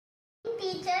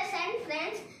teachers and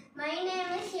friends. My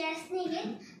name is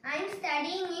Nihith. I am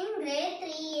studying in grade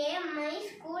 3A. My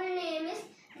school name is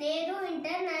Nehru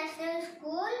International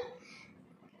School.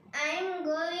 I am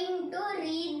going to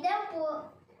read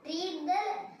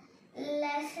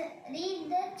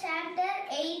the chapter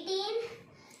 18.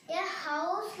 A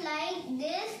house like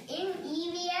this in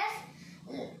EVS.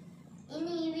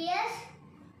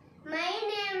 My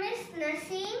name is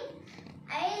Naseem.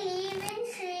 I live in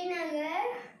Srinagar.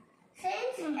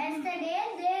 Since yesterday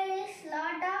there is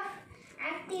lot of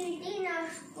activity in our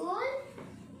school.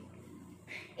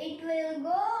 It will go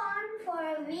on for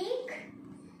a week.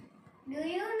 Do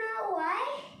you know why?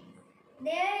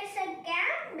 There is a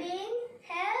camp being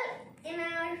held in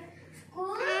our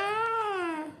school.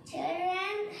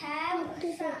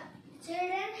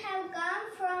 Children have come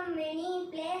from many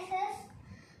places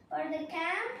for the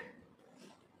camp.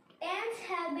 Tents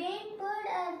have been put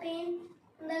up in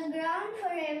the ground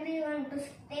for everyone to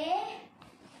stay.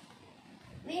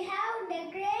 We have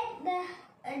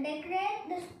decorate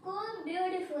the school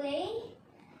beautifully.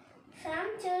 Some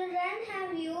children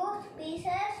have used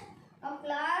pieces of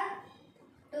cloth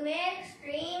to make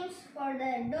streams for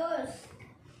the doors.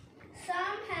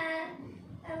 Some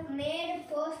have made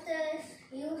posters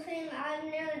using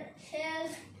ordinary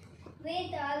shells,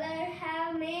 with others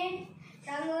have made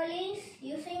rangolis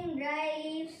using dry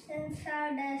leaves and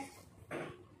sawdust.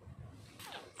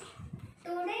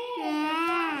 Today is the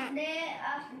first day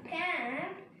of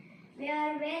camp. We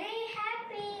are very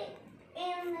happy.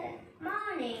 In the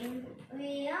morning,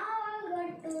 we all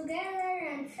got together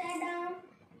and sat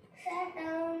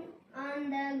down on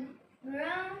the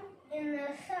ground in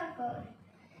a circle.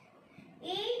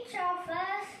 Each of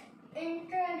us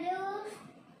introduced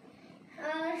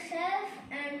ourselves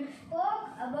and spoke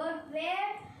about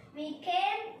where we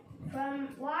came from,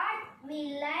 what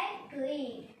we like to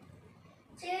eat.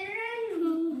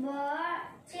 Children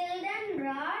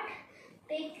brought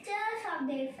pictures of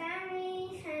their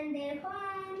families and their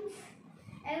homes.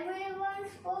 Everyone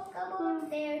spoke about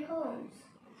their homes.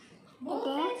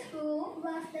 Bhupen's group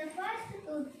was the first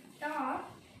to talk.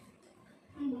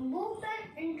 Bhupen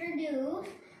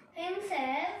introduced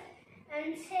himself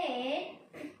and said,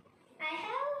 I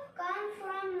have come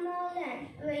from Molan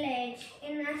village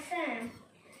in Assam.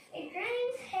 It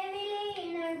rains heavily in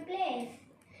our place.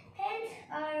 Hence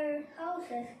our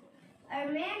houses are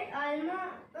made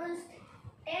almost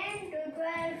 10 to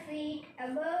 12 feet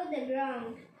above the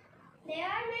ground. They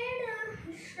are made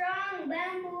of strong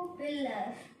bamboo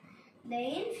pillars. The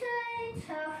insides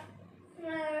of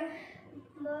our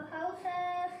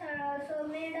houses are also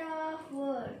made of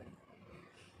wood.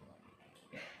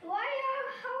 Why are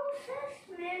houses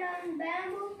made on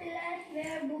bamboo pillars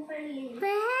where Bhupen lives?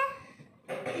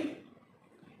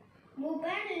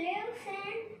 Bhupen lives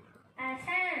in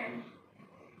Assam.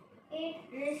 It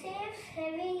receives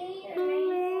heavy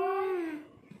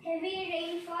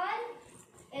rainfall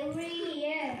every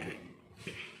year.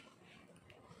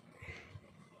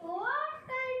 What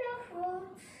kind of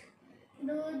roofs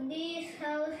do these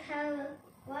houses have?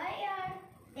 Why are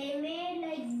they made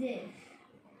like this?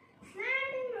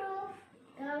 Slanting roof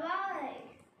to avoid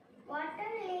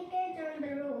water leakage on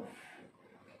the roof.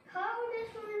 How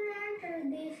does one enter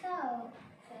these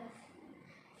houses?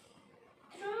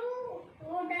 Through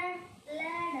wooden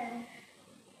ladders.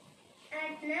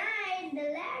 At night, the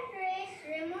ladder is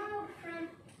removed from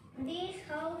these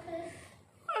houses.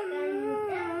 Can you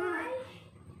tell why?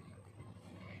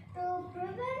 To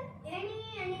prevent any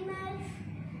animals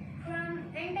from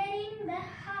entering the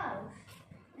house.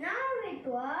 Now it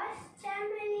was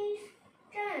Chamali's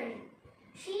turn.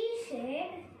 She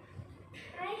said,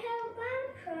 I have come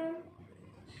from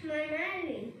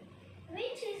Manali,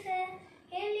 which is a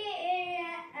hilly area.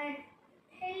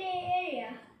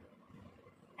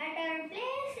 At our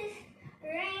place it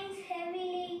rains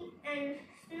heavily and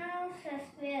snows as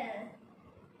well.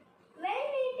 When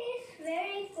it is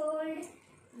very cold,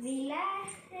 we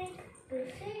like to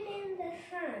sit in the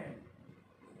sun.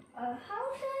 Our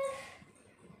houses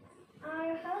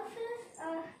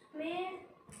are made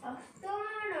of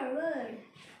stone or wood.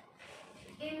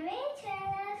 In which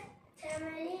area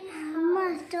Chamali's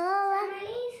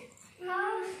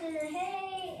house in a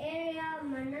hilly area of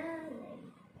Manali.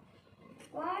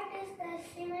 What is the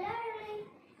similarity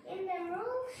in the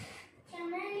roofs,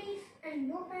 Chamali's and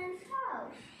Bhupen's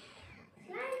house?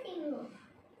 Slanting roof.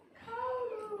 How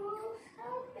do roofs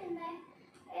help in the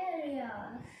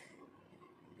areas?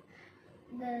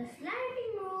 The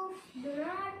slanting roofs do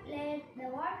not let the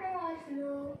water or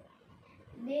snow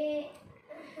get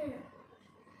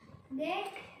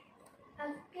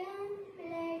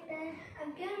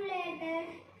accumulated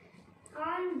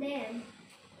on them.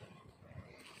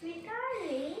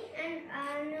 Vitali and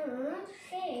Anuj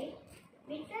say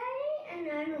Vitali and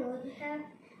Anuj have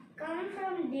come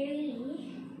from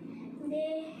Delhi.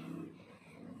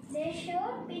 They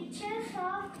showed pictures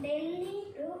of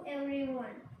Delhi to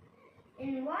everyone.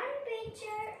 In one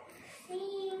picture,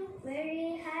 seeing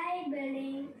very high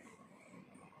buildings,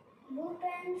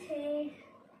 Bhupan said,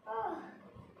 "Oh,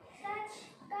 such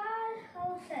tall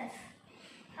houses.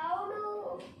 How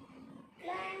do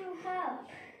climb up?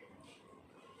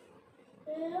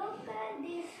 Look at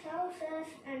these houses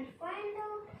and find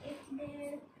out if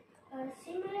there are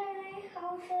similar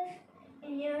houses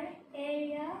in your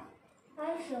area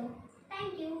also."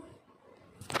 Thank you.